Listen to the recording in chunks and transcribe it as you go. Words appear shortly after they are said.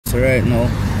So right now,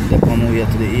 they're on my way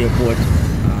to the airport.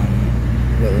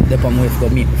 Well, they're on my way to go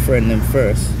meet my friend them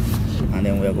first, and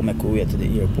then we're going to make our way to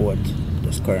the airport.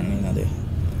 Just currently in the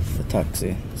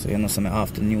taxi. So you know, so I'm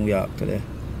off to New York today,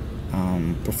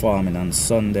 performing on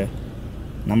Sunday.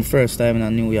 And my first time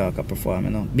in New York I perform.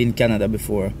 You know, been Canada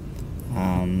before, you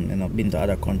know, been to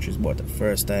other countries, but the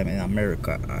first time in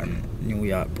America and New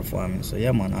York performing. So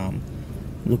yeah, man, I'm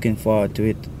looking forward to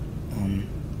it.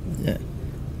 Yeah,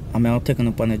 I'm taking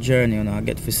up on a journey, you know. I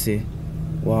get to see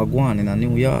what I go on in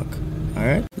New York.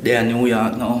 Alright? There in New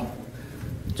York now.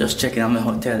 Just checking on my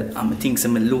hotel. I think I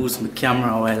lose my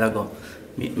camera a while ago.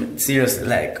 Seriously,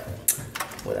 like,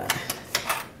 hold on.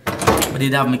 I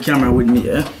did have my camera with me,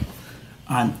 yeah?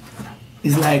 And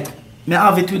it's like, I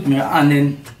have it with me, and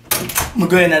then I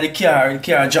go in the car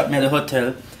drop me at the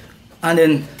hotel, and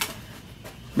then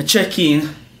I check in,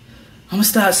 and I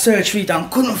start search for it,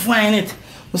 and couldn't find it.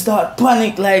 I start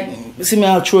panic, like, you see me,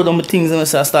 I throw down my things, and I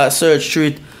start search through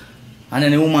it. And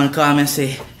then the woman called me and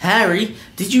say, Harry,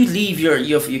 did you leave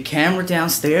your camera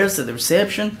downstairs at the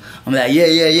reception? I'm like,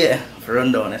 yeah. I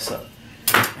run down there, so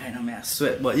I know, I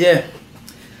sweat, but yeah.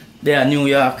 There in New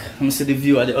York, I'm gonna see the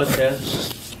view of the hotel.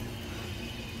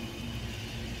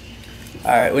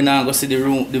 Alright, we're now gonna see the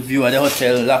view of the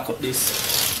hotel, lock up this.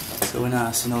 So we're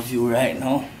not seeing no view right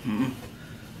now.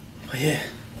 But yeah.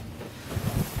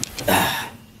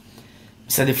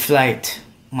 So the flight,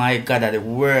 my God, that's the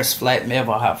worst flight I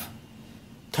ever have.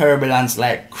 Turbulence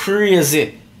like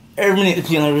crazy. Every minute the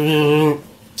plane,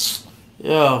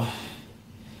 yo.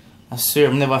 I swear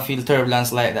I've never feel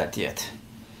turbulence like that yet.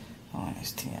 Oh,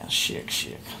 this thing is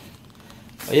shake.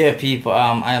 But yeah, people,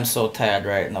 I am so tired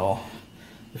right now.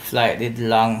 The flight did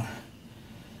long.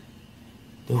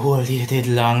 The whole day did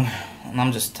long. And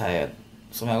I'm just tired.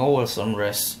 So I'm gonna hold some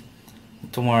rest.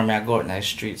 Tomorrow I go out in the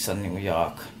streets of New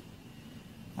York.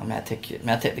 I'm gonna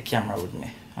take the camera with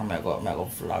me. I'm gonna go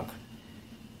vlog.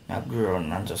 I grow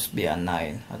and just be a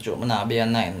 9. I joke, I'm not be a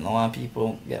 9. I want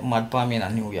people get mad for me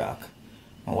in New York.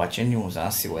 I watch the news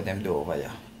and see what them do over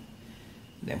here.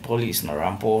 Them police no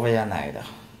ramp over here neither.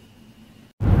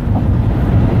 To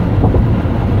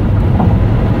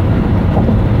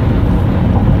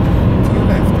your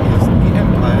left is the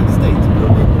Empire State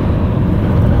Building.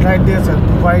 Right there, sir,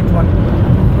 the white one.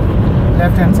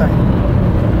 Left hand side.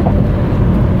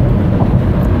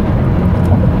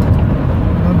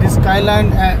 The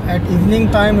skyline at evening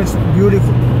time is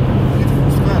beautiful.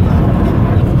 Beautiful skyline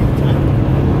at evening time.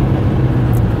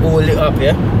 All lit up,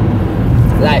 yeah?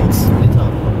 Lights. Lit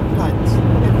up. Lights.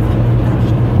 Everything.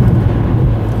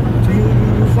 So you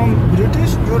from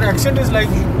British? Your accent is like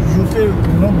UK,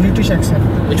 you know, British accent.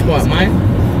 Which part, mine?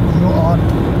 You are.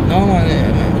 No,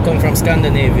 man, I come from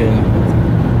Scandinavia.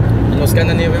 You know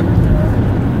Scandinavia? I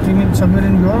think it's somewhere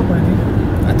in Europe,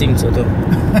 I think. So too.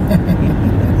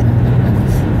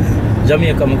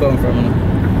 Jamaica I come from, you know?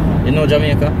 You know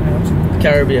Jamaica?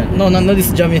 Caribbean. No, this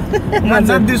is Jamaica.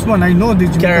 Not this one, I know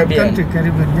this Caribbean. Country,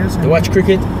 Caribbean, yes. You watch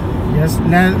cricket? Yes,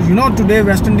 now, you know today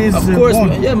West Indies Of course,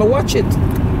 won. yeah, I watch it.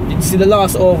 Did you see the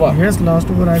last over? Yes, last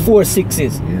over. 4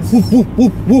 sixes. Yes.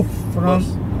 Whoop.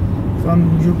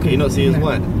 From UK. You not see his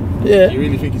white? Yeah. You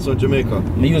really think it's on Jamaica?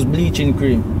 I use bleaching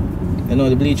cream. You know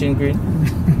the bleaching cream?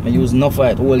 I use enough of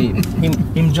it. Only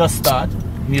him just start.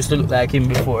 He used to look like him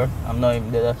before. I'm not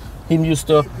him there. Him used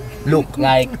to look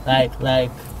like.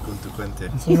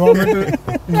 So you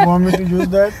want me to use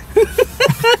that?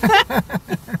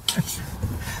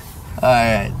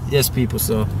 Alright, yes people,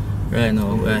 so right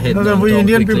now we're heading No, we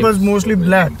Indian people's mostly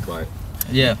black.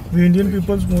 Yeah. We Indian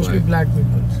people's mostly black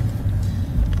people.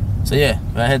 So yeah,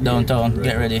 we're head downtown,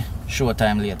 get ready, show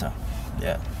time later.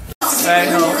 Yeah. Right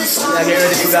now, I get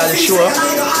ready to go to the show.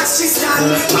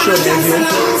 The show review.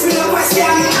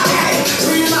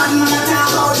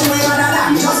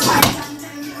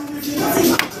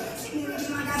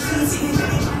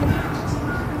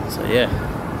 So yeah,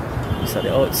 this is the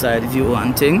outside view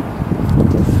and thing.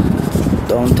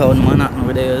 Downtown Manhattan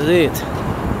over there is it.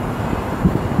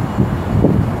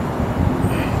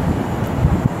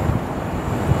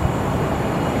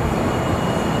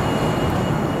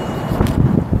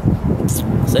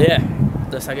 So yeah,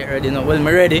 just I get ready now. Well, I'm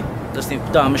ready. Just need to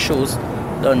put on my shoes.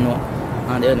 Don't know.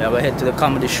 And then I go head to the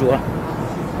comedy show.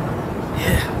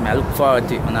 Yeah, I look forward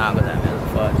to it when I go there. I look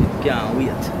forward to it. Can't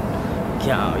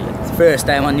wait. First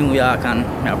time in New York and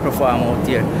I perform out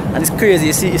here. And it's crazy.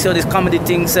 You see how this comedy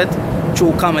thing set?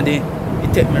 Through comedy,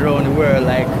 it take me around the world.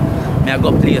 Like, I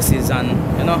go places and,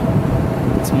 you know,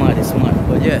 it's mad.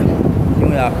 But yeah,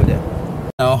 New York with it.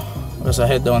 Now, just I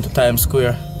head down to Times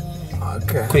Square.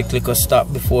 Okay. Quickly could stop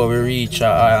before we reach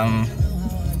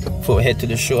before we head to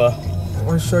the show.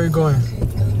 What show are you going?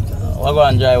 What go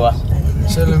on, driver?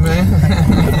 Chilling,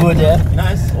 man. Good, yeah?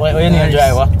 Nice. What your name,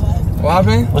 driver? What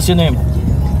happened? What's your name?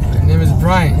 My name is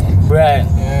Brian. Brian.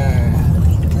 Yeah.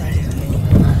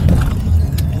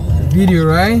 Video,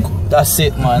 right? That's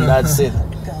it, man. That's it.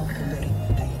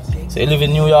 So you live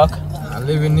in New York? I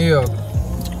live in New York.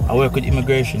 I work with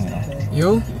immigration, you know.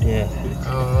 You? Yeah.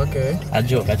 Oh, okay. I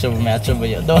joke. I trouble me. I trouble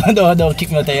you. Don't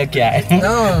kick me out of your car.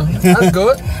 No, that's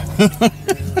good.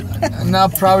 No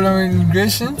problem with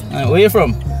immigration. Where you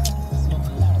from?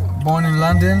 Born in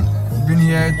London. Been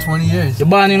here 20 years. You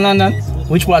born in London?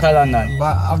 Which part of London?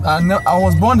 But I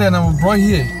was born there and I was brought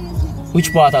here.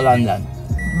 Which part of London?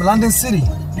 London City.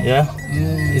 Yeah?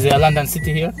 Yeah. Is there a London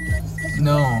City here?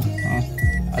 No.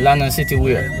 A London City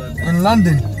where? In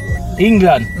London.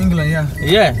 England? England, yeah.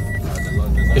 Yeah.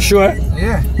 You sure?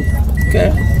 Yeah.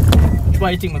 Okay. Which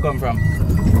part you think I come from?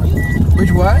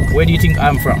 Which one? Where do you think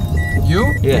I'm from?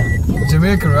 You? Yeah.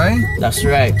 Jamaica, right? That's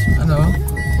right. I know.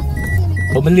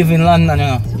 But we live in London, you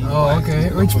know. Oh, okay.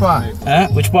 Which part?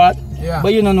 Which part? Yeah.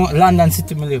 But you don't know London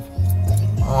City me live.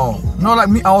 Oh. No, like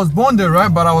me, I was born there,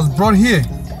 right? But I was brought here.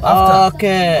 After.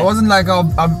 Okay. It wasn't like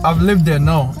I've lived there,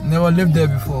 no. Never lived there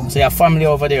before. So your family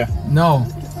over there? No.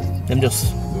 Them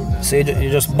just, so you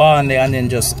just born there and then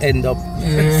just end up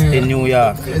in New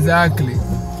York. Exactly.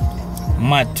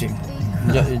 Mad thing.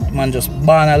 Man just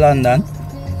born in London,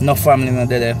 no family no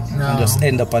there, No. and just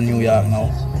end up in New York now.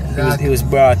 Exactly. He was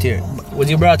brought here. Was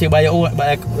he brought here by your own,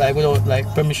 like without like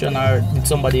permission, or did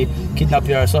somebody kidnap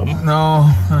you or something? No.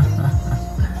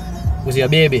 Was he a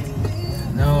baby?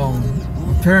 No.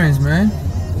 Parents, man.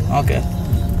 Okay.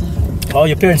 Oh,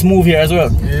 your parents move here as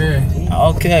well? Yeah.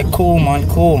 Okay, cool, man,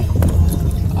 cool.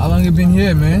 How long you been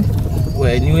here, man?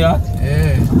 Where, New York?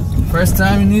 Yeah. First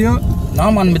time in New York?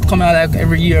 No, man, but come here like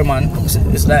every year, man.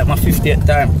 It's like my 50th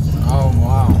time. Oh,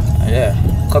 wow. Yeah,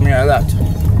 come here a lot.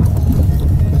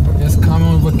 Just come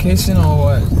on vacation or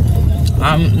what?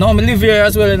 No, I live here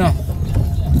as well, you know.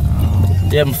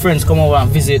 Yeah, my friends come over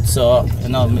and visit, so, you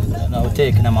know, we're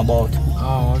taking them about.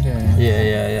 Oh, okay.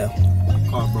 Yeah.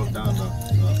 Car broke down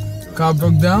though. Car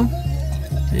broke down?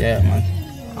 Yeah, man.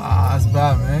 Ah, that's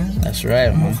bad, man. That's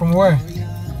right, man. From where?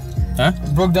 Huh?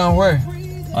 It broke down where?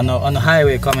 On the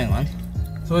highway coming, man.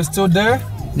 So it's still there?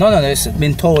 No, it's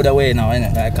been towed away now,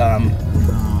 innit? Like, Oh,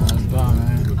 that's bad,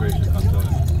 man. Immigration control.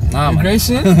 nah, man.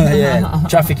 Immigration? Yeah,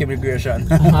 traffic immigration.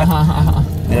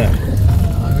 Yeah.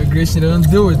 Immigration don't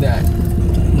deal with that.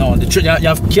 No, you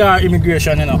have car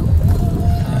immigration, you know.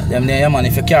 Them there, yeah, man,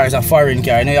 if your car is a foreign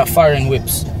car, you know you have foreign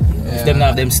whips. If them not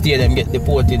have them stay, them get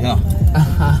deported, you know.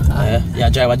 Yeah,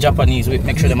 drive a Japanese whip,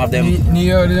 make sure them have them. New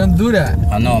York, they don't do that.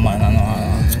 I know, man, I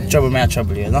know. Trouble me, I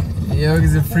trouble you, know. New York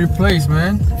is a free place,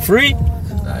 man. Free?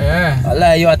 Yeah. I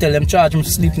lie, you I tell them charge me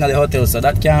sleeping at the hotel, so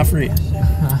that can't free.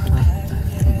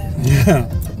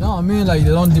 No, I mean like they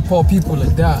don't deport people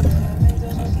like that.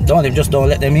 They just don't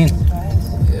let them in.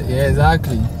 Yeah,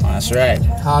 exactly. That's right.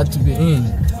 Hard to be in.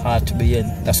 Hard to be in.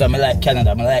 That's why I like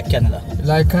Canada. I like Canada. You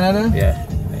like Canada? Yeah,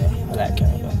 I like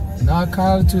Canada. Nah,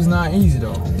 Canada too is not easy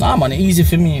though. Nah, man, easy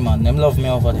for me, man. Them love me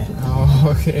over there.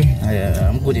 Oh, okay. Yeah,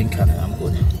 I'm good in Canada. I'm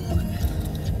good.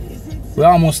 We're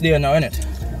almost there now, innit?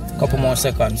 Couple more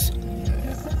seconds.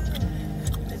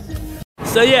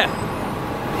 So yeah,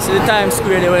 see the Times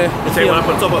Square there where You take one up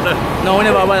on top up there. no, we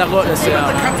never bother go up there. Take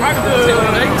one up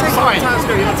there.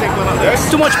 You take one up there.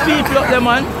 There's too much people up there,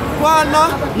 man. Why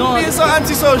not? No. Being so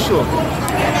antisocial.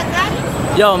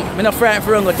 Yo, I'm not frightened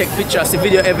for go take pictures, see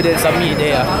video evidence of me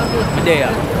there. Me there.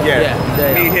 Yeah.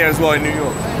 There. Me here as well in New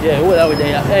York. Yeah, what are we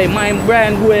there? Hey, mine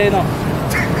Brian go you know.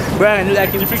 Brian like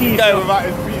him teeth. Without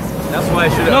his piece. That's why I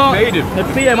should have No, paid him. the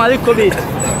pay him a little bit.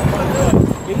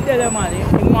 Him tell him man,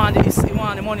 he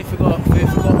want the money for go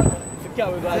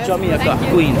carry go to Jamaica,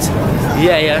 Queens.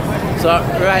 Yeah. So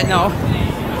right now,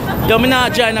 yo, me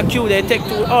not join a queue, they take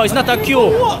two. Oh, it's not a queue.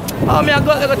 Oh, me I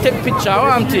got to take picture,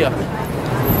 I want to you.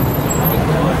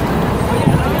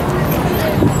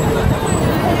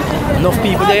 Enough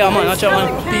people there, man. Watch out, man.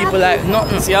 People like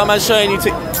nothing. See how I'm showing you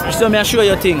things. So me I show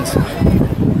you things.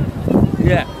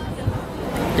 Yeah.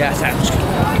 Yeah, thanks.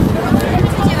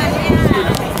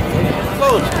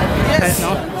 Good. Yes.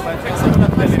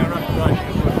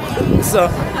 So,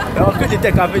 I'll quickly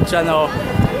take a picture now.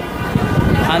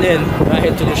 And then I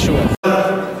head to the show.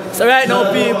 So right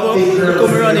now people,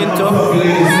 come run into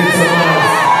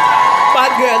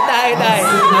bad girl, die.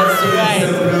 That's right.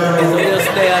 So we're just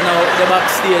there now, the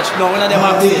backstage. No, we're not the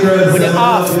backstage, we're the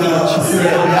half stage.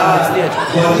 Yeah, we're the half stage.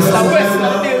 Mr. West in the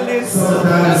building.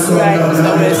 That's right,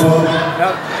 Mr. West.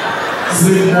 Yep.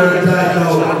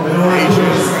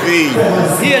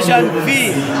 Asian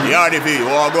V. Yardie V,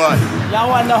 walk on. Y'all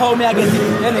wonder how me I get it.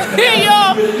 Hey,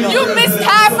 yo, you missed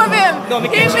half of him.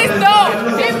 He missed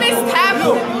half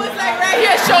of him. It was like right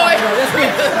here showing.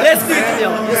 Let's do it,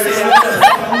 yo.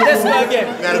 Let's go again.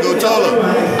 Gotta go taller.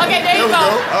 Okay, there you go.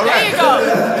 All There right. you go.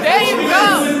 There you go.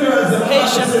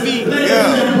 Asian V.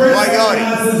 Yeah, white Yardie.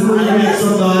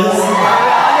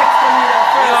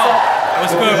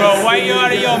 What's good, bro? White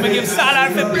Yardie, yo, me give shout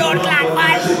out for blood clot,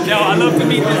 man. Yo, I love to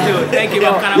meet this dude. Thank you,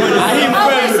 bro. Kind of him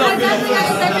first.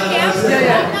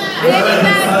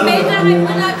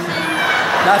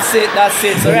 That's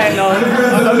it. So right now,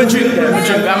 I'm gonna drink there. I'm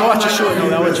gonna watch a show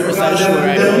now. I'm watching the show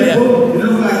right now. Yeah.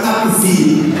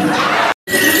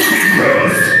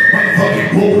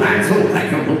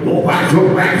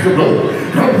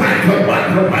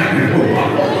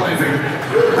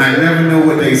 I never know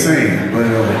what they saying, but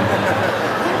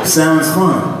sounds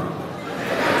fun.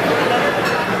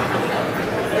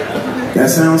 That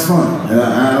sounds fun.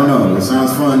 I don't know. It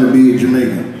sounds fun to be a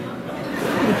Jamaican.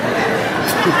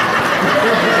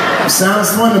 It sounds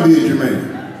fun to be a Jamaican.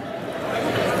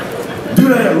 Do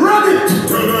that. Run it!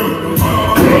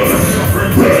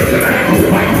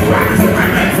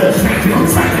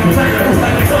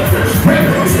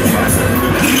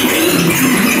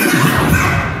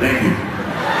 Thank you.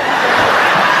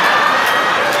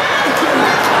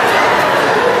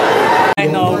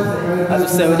 Right now, as I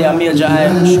said, with their major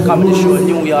comedy show in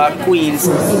New York, Queens,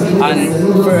 and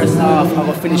first half I'm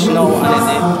gonna finish now, and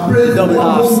then the double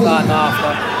half start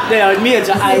after. They are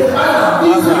major hype. You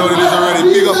know that is already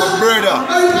big up a brother.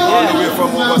 All the way from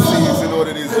overseas, you know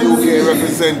that is UK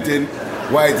representing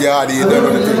White Yardie and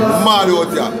everything. Mad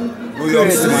out here. New York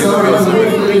City, you know that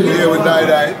already. Here with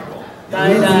Die.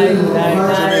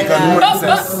 Jamaican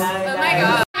princess. Oh my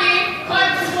God.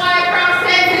 Conscious white cross in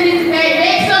this day.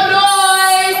 Make some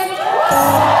noise.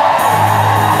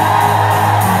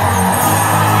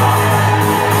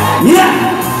 Yeah!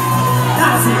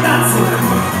 That's it.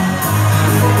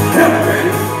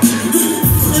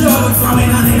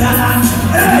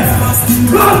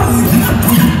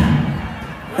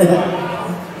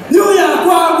 New York,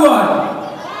 one.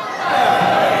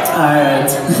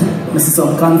 Alright. I see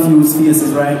some confused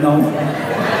faces right now.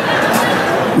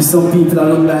 With some people that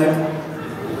look like,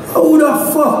 who the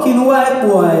fucking white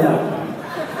boy?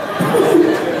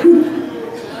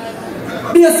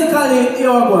 Basically,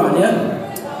 you're one, yeah?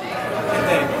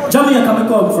 Jamaica me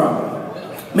come from.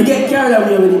 Me get carried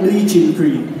away with the bleaching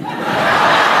cream.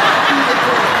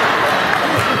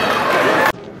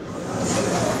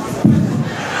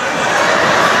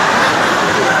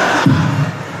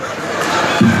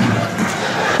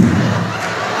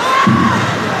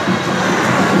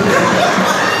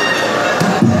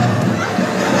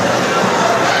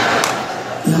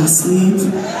 You asleep?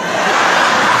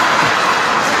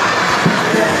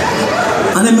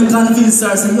 And then I convince her,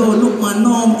 I say, yo, look man,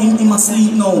 no, I'm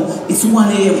asleep now. It's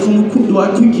 1 AM, come cook, do a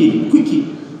quickie.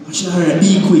 And she heard,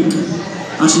 be quick.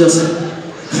 And she just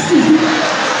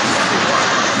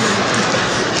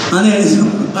and then,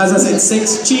 as I said,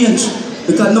 sex change.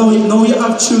 Because now you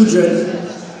have children,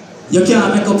 you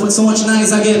can't make up with so much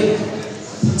noise again.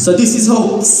 So this is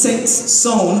how sex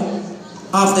sound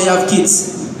after you have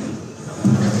kids.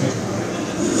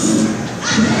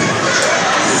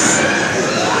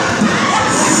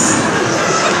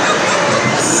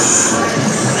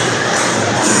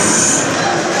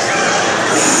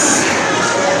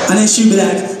 And then she'll be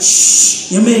like,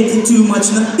 shh, you're making too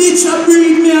much now. Bitch, I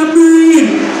breathe.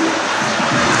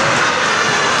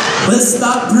 But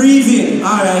stop breathing,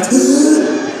 alright.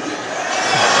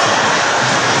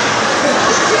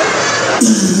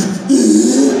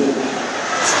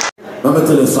 Let me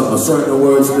tell you something, certain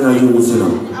words I use, you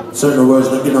know. Certain words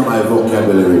not in my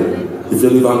vocabulary. If you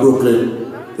live in Brooklyn,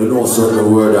 you know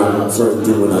certain word and certain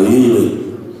thing when I hear it.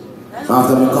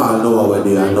 After I call Noah one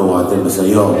day, I know I tell me,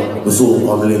 say, yo, my soul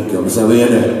come link you. I say, where you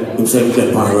there? He say,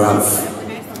 get pan Ralph.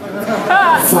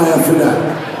 Fire for that.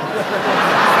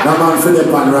 That man for the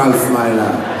pan Ralph, my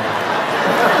lad.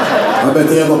 I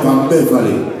better you go pan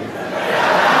Beverly.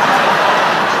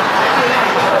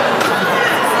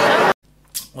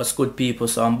 What's good, people?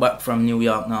 So I'm back from New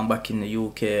York now. I'm back in the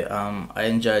UK. I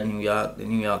enjoyed New York. The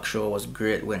New York show was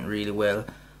great, went really well.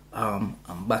 I'm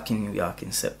back in New York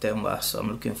in September, so I'm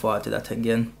looking forward to that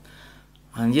again.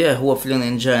 And yeah, hopefully I'm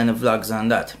enjoying the vlogs and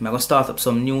that. I'm gonna start up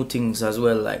some new things as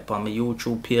well, like on my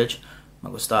YouTube page.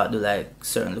 I'm gonna start do like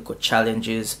certain little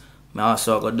challenges. I'm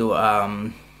also gonna do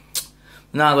I'm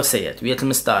not gonna say it. Wait till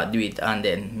me start do it and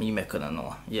then me make gonna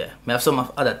know. Yeah, I have some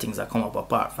other things that come up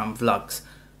apart from vlogs.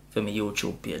 for my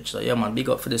YouTube page. So yeah man, big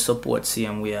up for the support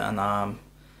same way, and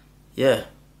yeah,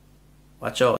 watch out.